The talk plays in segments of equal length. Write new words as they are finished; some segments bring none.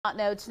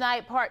Now,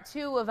 tonight, part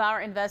 2 of our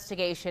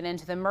investigation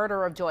into the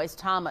murder of Joyce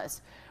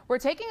Thomas. We're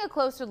taking a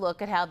closer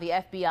look at how the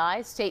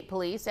FBI, state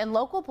police, and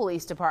local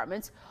police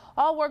departments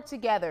all work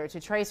together to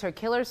trace her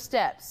killer's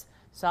steps,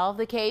 solve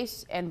the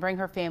case, and bring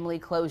her family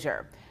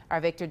closure.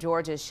 Our Victor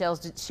Georges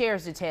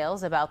shares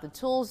details about the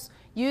tools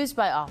used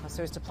by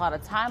officers to plot a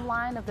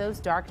timeline of those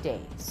dark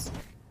days.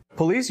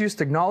 Police used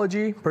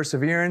technology,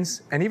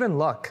 perseverance, and even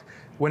luck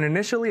when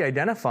initially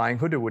identifying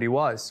who DeWoody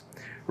was.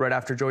 Right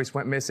after Joyce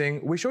went missing,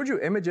 we showed you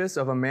images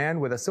of a man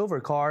with a silver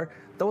car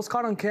that was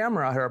caught on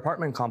camera at her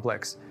apartment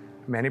complex.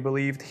 Many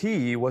believed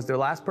he was the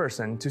last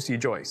person to see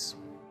Joyce.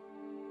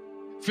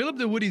 Philip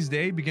DeWoody's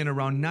day began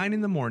around 9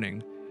 in the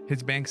morning.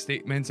 His bank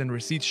statements and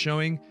receipts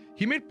showing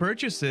he made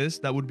purchases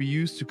that would be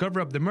used to cover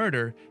up the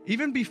murder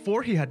even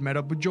before he had met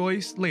up with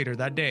Joyce later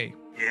that day.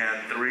 He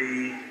had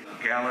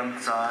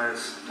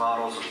 3-gallon-size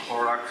bottles of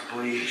Clorox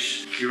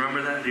bleach. Do you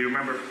remember that? Do you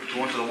remember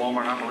going to the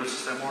Walmart in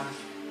Opelousas that morning?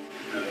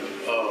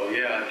 Oh,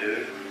 yeah, I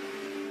do.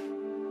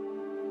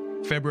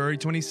 February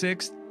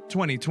 26,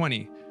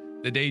 2020,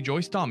 the day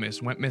Joyce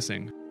Thomas went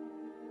missing.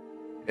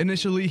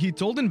 Initially, he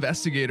told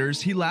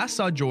investigators he last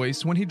saw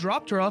Joyce when he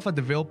dropped her off at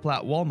the Ville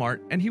Platte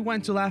Walmart and he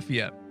went to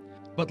Lafayette.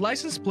 But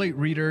license plate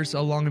readers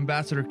along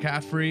Ambassador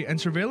Caffrey and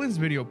surveillance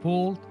video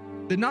pulled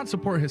did not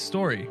support his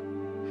story.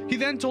 He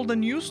then told a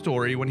new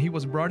story when he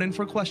was brought in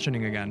for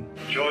questioning again.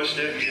 Joyce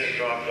didn't get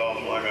dropped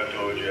off like I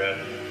told you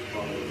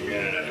from the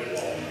beginning at the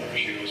Walmart.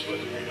 She was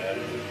with me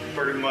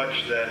pretty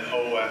much that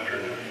whole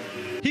afternoon.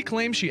 He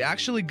claimed she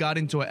actually got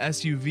into a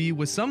SUV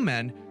with some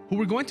men who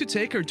were going to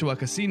take her to a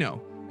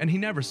casino, and he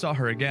never saw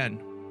her again.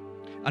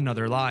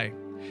 Another lie.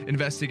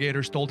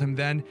 Investigators told him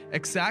then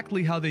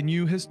exactly how they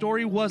knew his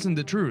story wasn't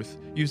the truth,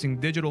 using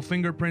digital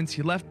fingerprints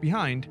he left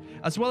behind,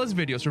 as well as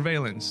video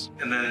surveillance.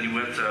 And then you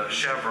went to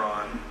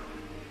Chevron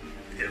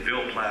in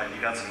Ville Platte. You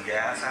got some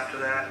gas after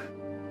that.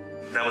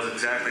 That was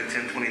exactly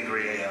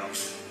 10:23 a.m.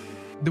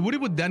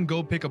 DeWoody would then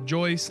go pick up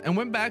Joyce and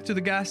went back to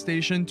the gas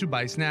station to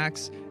buy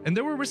snacks, and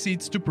there were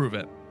receipts to prove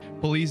it.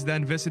 Police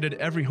then visited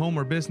every home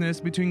or business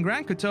between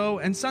Grand Coteau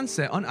and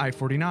Sunset on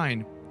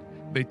I-49.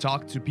 They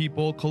talked to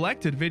people,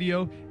 collected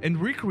video, and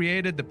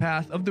recreated the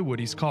path of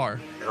DeWoody's car.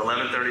 At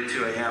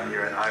 11:32 a.m.,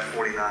 you're at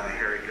I-49 at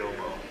Harry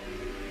Gilbo.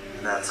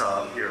 And that's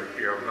y'all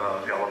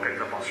were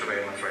picked up on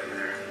surveillance right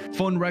there.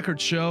 Phone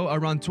records show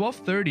around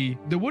 12:30,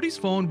 DeWoody's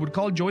phone would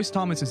call Joyce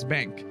Thomas's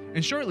bank,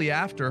 and shortly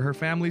after, her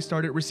family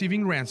started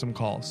receiving ransom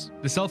calls.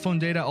 The cell phone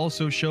data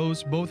also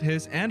shows both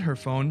his and her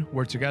phone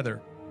were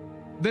together.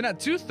 Then at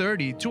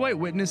 2:30, 2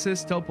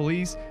 eyewitnesses tell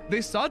police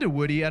they saw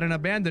DeWoody at an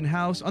abandoned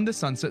house on the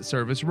Sunset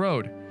Service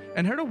Road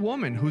and heard a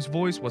woman whose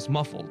voice was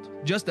muffled.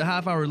 Just a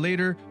half hour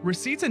later,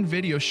 receipts and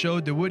video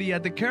showed DeWoody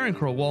at the Karen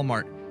Crow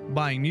Walmart,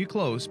 buying new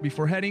clothes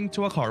before heading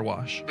to a car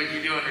wash. But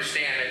you do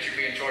understand that you're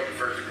being charged with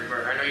first-degree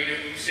murder. I know you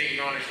say you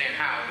don't understand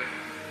how, but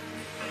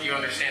you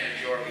understand that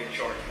you are being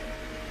charged.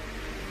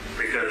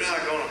 Because you're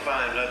not going to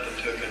find nothing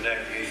to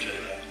connect me to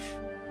that.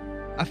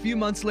 A few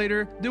months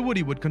later,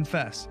 DeWoody would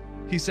confess.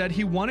 He said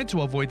he wanted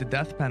to avoid the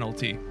death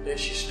penalty. Then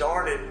she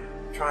started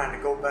trying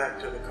to go back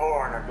to the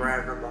car, and I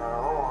grabbed her by her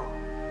arm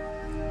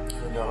and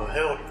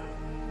held her.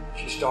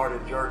 She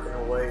started jerking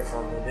away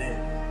from me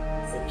then.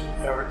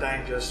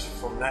 Everything just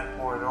from that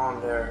point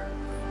on there,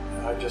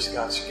 I just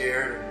got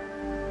scared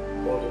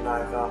and pulled a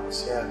knife out and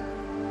stabbed her.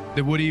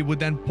 DeWoody would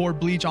then pour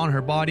bleach on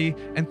her body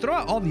and throw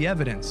out all the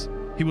evidence.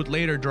 He would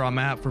later draw a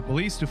map for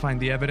police to find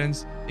the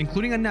evidence,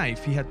 including a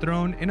knife he had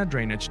thrown in a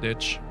drainage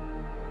ditch.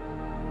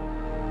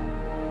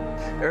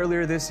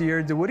 Earlier this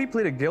year, DeWoody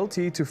pleaded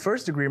guilty to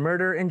first-degree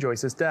murder in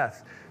Joyce's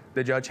death.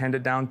 The judge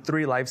handed down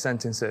 3 life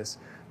sentences.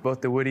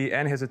 Both DeWoody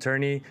and his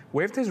attorney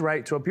waived his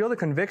right to appeal the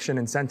conviction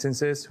and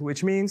sentences,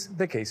 which means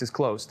the case is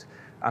closed.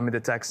 I'm in the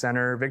Tech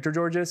Center, Victor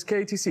Georges,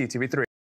 KATC TV3.